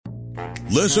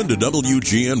Listen to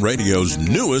WGN Radio's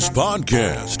newest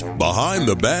podcast, Behind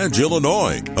the Badge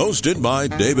Illinois, hosted by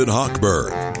David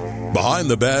Hochberg. Behind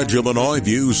the Badge Illinois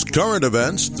views current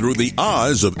events through the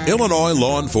eyes of Illinois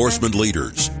law enforcement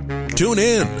leaders. Tune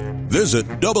in. Visit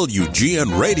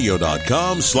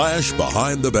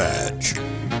WGNRadio.com/Behind the Badge.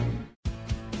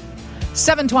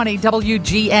 720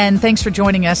 WGN. Thanks for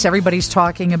joining us. Everybody's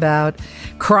talking about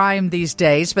crime these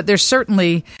days, but there's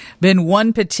certainly been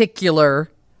one particular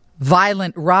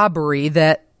violent robbery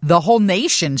that the whole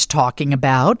nation's talking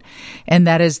about, and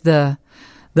that is the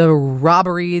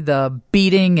robbery, the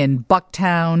beating in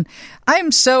Bucktown.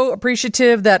 I'm so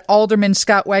appreciative that Alderman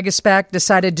Scott Waguespack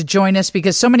decided to join us,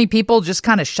 because so many people just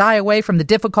kind of shy away from the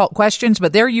difficult questions.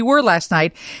 But there you were last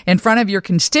night in front of your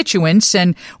constituents,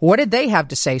 and what did they have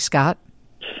to say, Scott?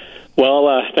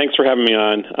 Well, thanks for having me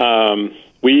on.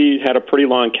 We had a pretty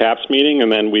long CAPS meeting,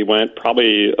 and then we went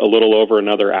probably a little over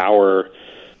another hour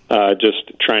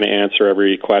just trying to answer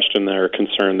every question or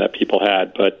concern that people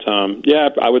had. But, yeah,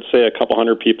 I would say a couple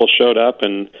hundred people showed up,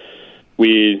 and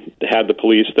we had the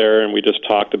police there, and we just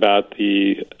talked about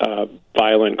the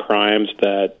violent crimes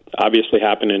that obviously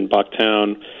happened in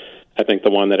Bucktown, I think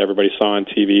the one that everybody saw on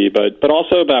TV, but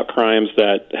also about crimes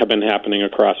that have been happening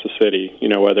across the city, you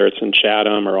know, whether it's in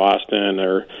Chatham or Austin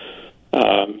or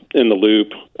in the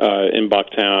Loop, in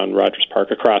Bucktown, Rogers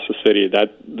Park, across the city.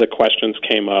 That the questions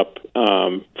came up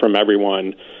from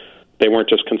everyone. They weren't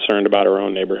just concerned about our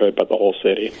own neighborhood, but the whole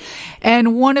city.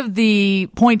 And one of the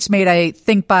points made, I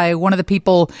think, by one of the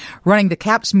people running the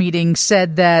CAPS meeting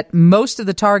said that most of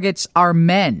the targets are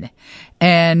men,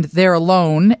 and they're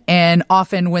alone. And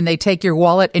often when they take your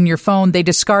wallet and your phone, they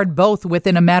discard both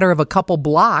within a matter of a couple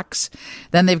blocks.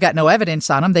 Then they've got no evidence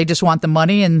on them. They just want the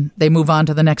money, and they move on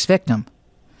to the next victim.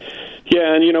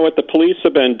 Yeah, and you know what the police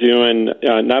have been doing,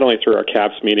 not only through our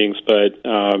CAPS meetings, but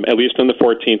at least in the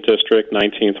 14th District,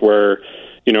 19th, where,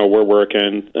 you know, we're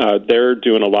working, they're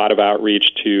doing a lot of outreach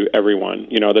to everyone.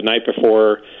 You know, the night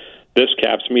before this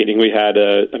CAPS meeting, we had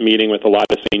a meeting with a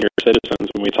lot of senior citizens,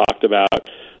 and we talked about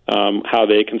how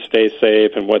they can stay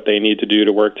safe and what they need to do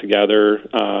to work together,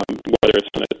 whether it's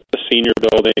in a senior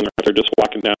building or if they're just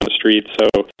walking down the street. So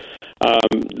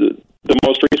the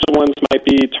most recent ones might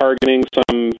be targeting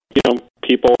some, you know,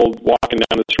 people walking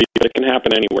down the street, but it can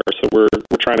happen anywhere. So we're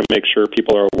trying to make sure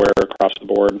people are aware across the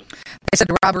board. They said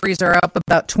robberies are up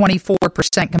about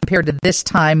 24% compared to this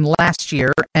time last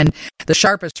year, and the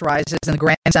sharpest rise is in the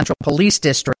Grand Central Police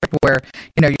District, where,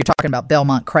 you know, you're talking about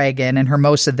Belmont Cragen and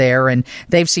Hermosa there, and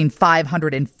they've seen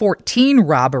 514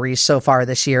 robberies so far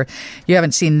this year. You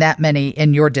haven't seen that many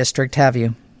in your district, have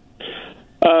you?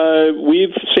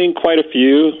 We've seen quite a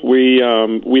few. We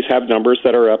have numbers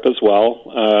that are up as well.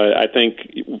 I think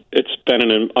it's been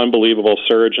an unbelievable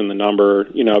surge in the number,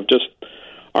 you know, of just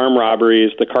armed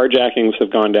robberies. The carjackings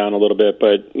have gone down a little bit,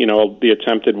 but, you know, the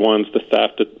attempted ones, the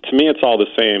theft, to me, it's all the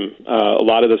same. A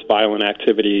lot of this violent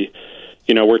activity,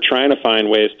 you know, we're trying to find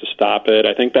ways to stop it.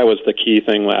 I think that was the key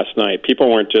thing last night. People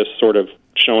weren't just sort of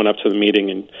showing up to the meeting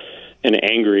and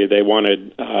angry. They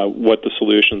wanted what the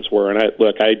solutions were. And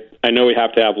I know we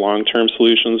have to have long-term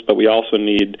solutions, but we also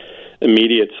need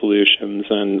immediate solutions.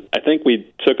 And I think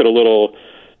we took it a little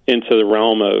into the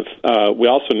realm of we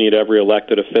also need every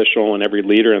elected official and every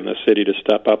leader in the city to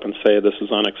step up and say this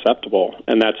is unacceptable.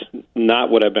 And that's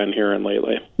not what I've been hearing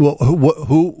lately. Well,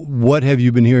 what have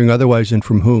you been hearing otherwise, and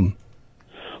from whom?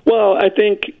 Well, I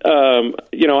think,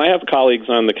 you know, I have colleagues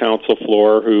on the council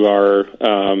floor who are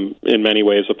in many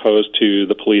ways opposed to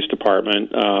the police department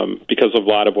because of a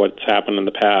lot of what's happened in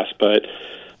the past. But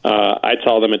I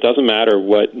tell them it doesn't matter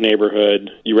what neighborhood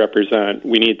you represent.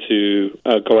 We need to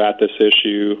go at this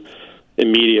issue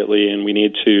immediately, and we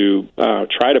need to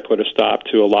try to put a stop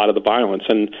to a lot of the violence.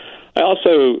 And I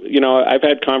also, you know, I've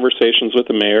had conversations with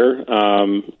the mayor.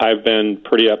 I've been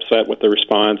pretty upset with the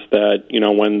response that, you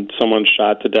know, when someone's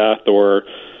shot to death or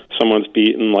someone's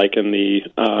beaten, like in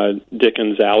the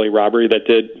Dickens Alley robbery that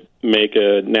did make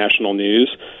a national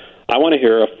news, I want to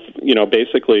hear,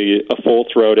 basically a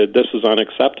full-throated, this is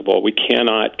unacceptable. We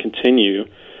cannot continue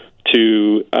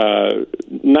to,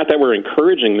 not that we're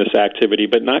encouraging this activity,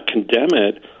 but not condemn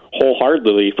it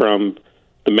wholeheartedly from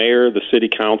the mayor, the city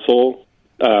council,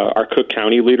 our Cook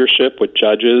County leadership with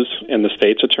judges and the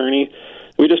state's attorney.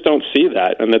 We just don't see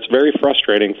that, and that's very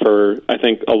frustrating for, I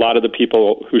think, a lot of the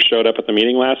people who showed up at the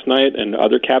meeting last night and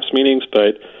other CAPS meetings,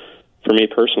 but for me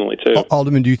personally, too.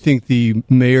 Alderman, do you think the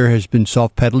mayor has been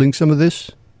soft-pedaling some of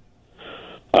this?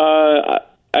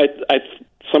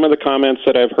 Some of the comments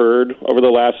that I've heard over the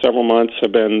last several months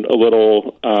have been a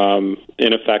little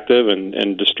ineffective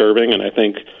and disturbing, and I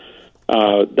think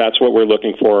That's what we're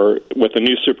looking for with the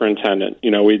new superintendent.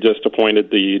 We just appointed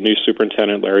the new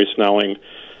superintendent, Larry Snelling.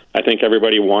 I think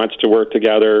everybody wants to work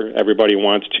together. Everybody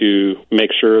wants to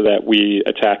make sure that we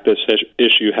attack this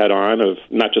issue head on of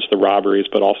not just the robberies,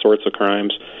 but all sorts of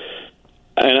crimes.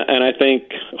 And I think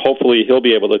hopefully he'll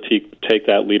be able to take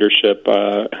that leadership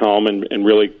helm and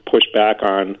really push back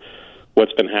on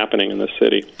what's been happening in the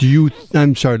city.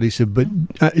 I'm sorry, Lisa, but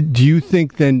do you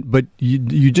think then, but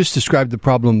you just described the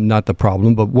problem, not the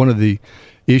problem, but one of the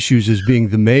issues is being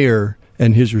the mayor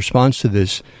and his response to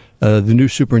this. The new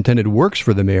superintendent works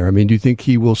for the mayor. I mean, do you think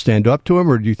he will stand up to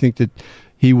him, or do you think that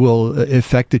he will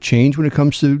effect a change when it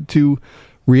comes to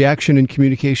reaction and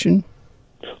communication?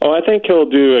 Oh, I think he'll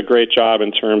do a great job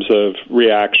in terms of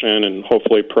reaction and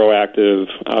hopefully proactive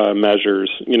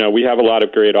measures. We have a lot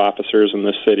of great officers in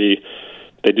this city.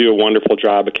 They do a wonderful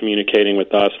job of communicating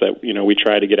with us that, we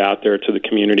try to get out there to the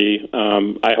community.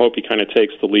 I hope he kind of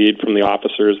takes the lead from the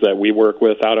officers that we work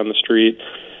with out on the street.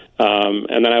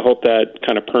 And then I hope that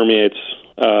kind of permeates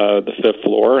the fifth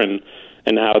floor and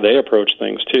how they approach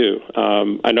things, too.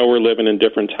 I know we're living in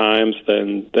different times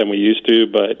than we used to,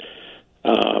 but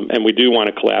and we do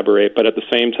want to collaborate, but at the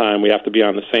same time, we have to be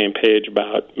on the same page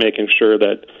about making sure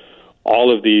that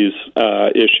all of these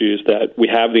issues, that we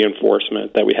have the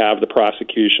enforcement, that we have the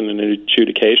prosecution and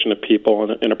adjudication of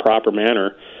people in a proper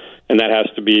manner, and that has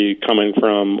to be coming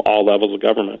from all levels of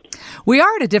government. We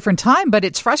are at a different time, but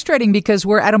it's frustrating because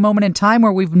we're at a moment in time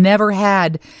where we've never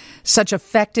had such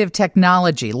effective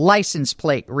technology, license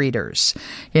plate readers,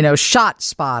 shot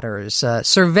spotters,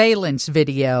 surveillance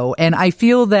video. And I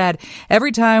feel that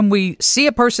every time we see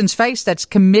a person's face that's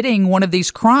committing one of these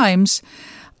crimes,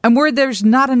 I'm worried there's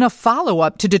not enough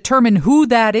follow-up to determine who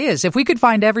that is. If we could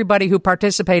find everybody who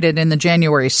participated in the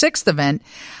January 6th event,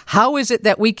 how is it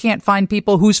that we can't find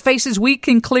people whose faces we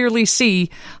can clearly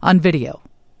see on video?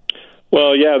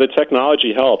 Well, yeah, the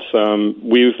technology helps.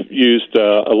 We've used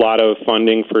a lot of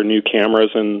funding for new cameras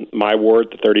in my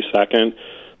ward, the 32nd,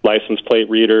 license plate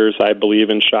readers. I believe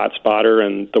in ShotSpotter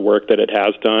and the work that it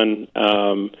has done.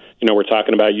 We're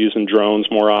talking about using drones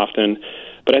more often.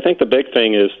 But I think the big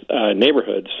thing is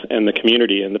neighborhoods and the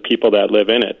community and the people that live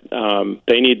in it.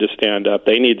 They need to stand up.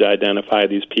 They need to identify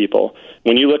these people.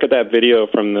 When you look at that video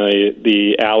from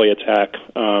the alley attack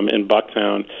in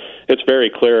Bucktown, it's very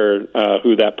clear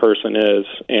who that person is,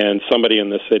 and somebody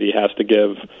in the city has to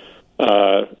give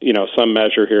some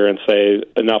measure here and say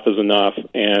enough is enough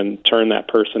and turn that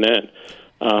person in.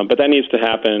 But that needs to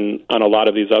happen on a lot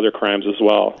of these other crimes as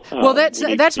well. Well,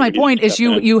 that's my point. Is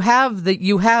you have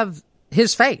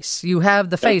his face. You have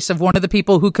the face of one of the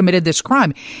people who committed this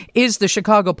crime. Is the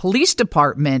Chicago Police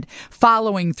Department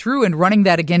following through and running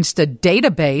that against a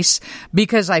database?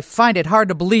 Because I find it hard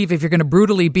to believe if you're going to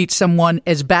brutally beat someone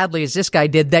as badly as this guy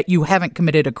did that you haven't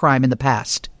committed a crime in the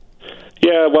past.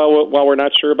 Yeah, well, while we're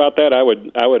not sure about that, I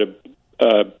would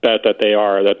bet that they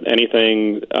are, that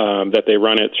anything that they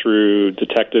run it through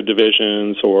detective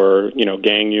divisions or,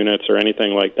 gang units or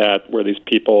anything like that where these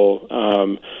people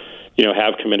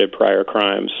have committed prior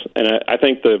crimes. And I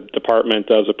think the department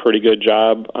does a pretty good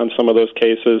job on some of those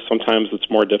cases. Sometimes it's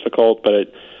more difficult,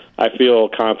 but I feel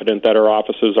confident that our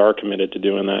offices are committed to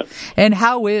doing that. And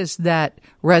how is that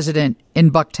resident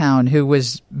in Bucktown who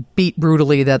was beat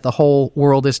brutally that the whole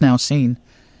world has now seen?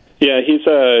 Yeah,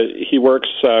 he works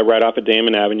right off of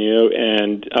Damon Avenue,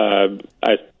 and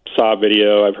I saw a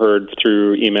video. I've heard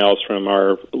through emails from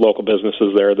our local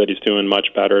businesses there that he's doing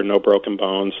much better, no broken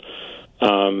bones.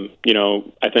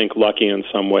 I think lucky in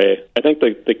some way. I think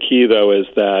the key, though, is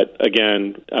that,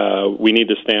 again, we need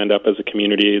to stand up as a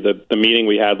community. The meeting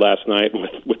we had last night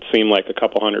would seem like a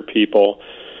couple hundred people.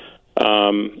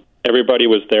 Everybody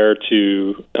was there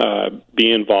to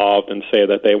be involved and say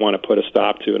that they want to put a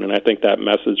stop to it, and I think that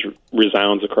message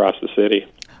resounds across the city.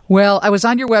 Well, I was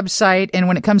on your website, and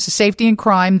when it comes to safety and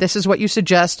crime, this is what you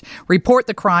suggest. Report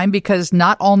the crime, because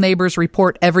not all neighbors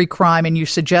report every crime, and you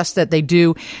suggest that they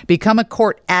do. Become a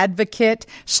court advocate,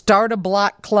 start a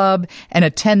block club, and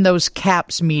attend those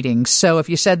CAPS meetings. So if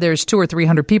you said there's 200 or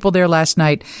 300 people there last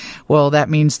night, well, that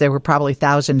means there were probably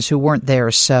thousands who weren't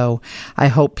there. So I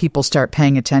hope people start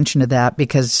paying attention to that,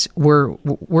 because we're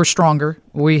stronger.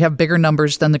 We have bigger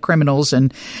numbers than the criminals,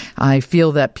 and I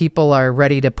feel that people are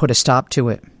ready to put a stop to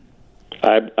it.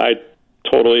 I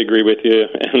totally agree with you,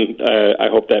 and I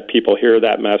hope that people hear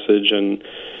that message and,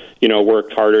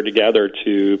 work harder together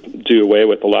to do away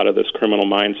with a lot of this criminal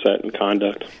mindset and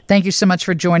conduct. Thank you so much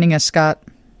for joining us, Scott.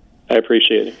 I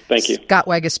appreciate it. Thank you. Scott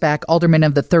Waguespack, Alderman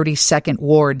of the 32nd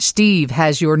Ward. Steve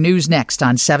has your news next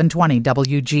on 720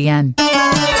 WGN.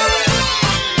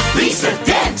 Lisa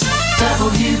Dent,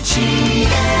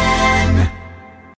 WGN.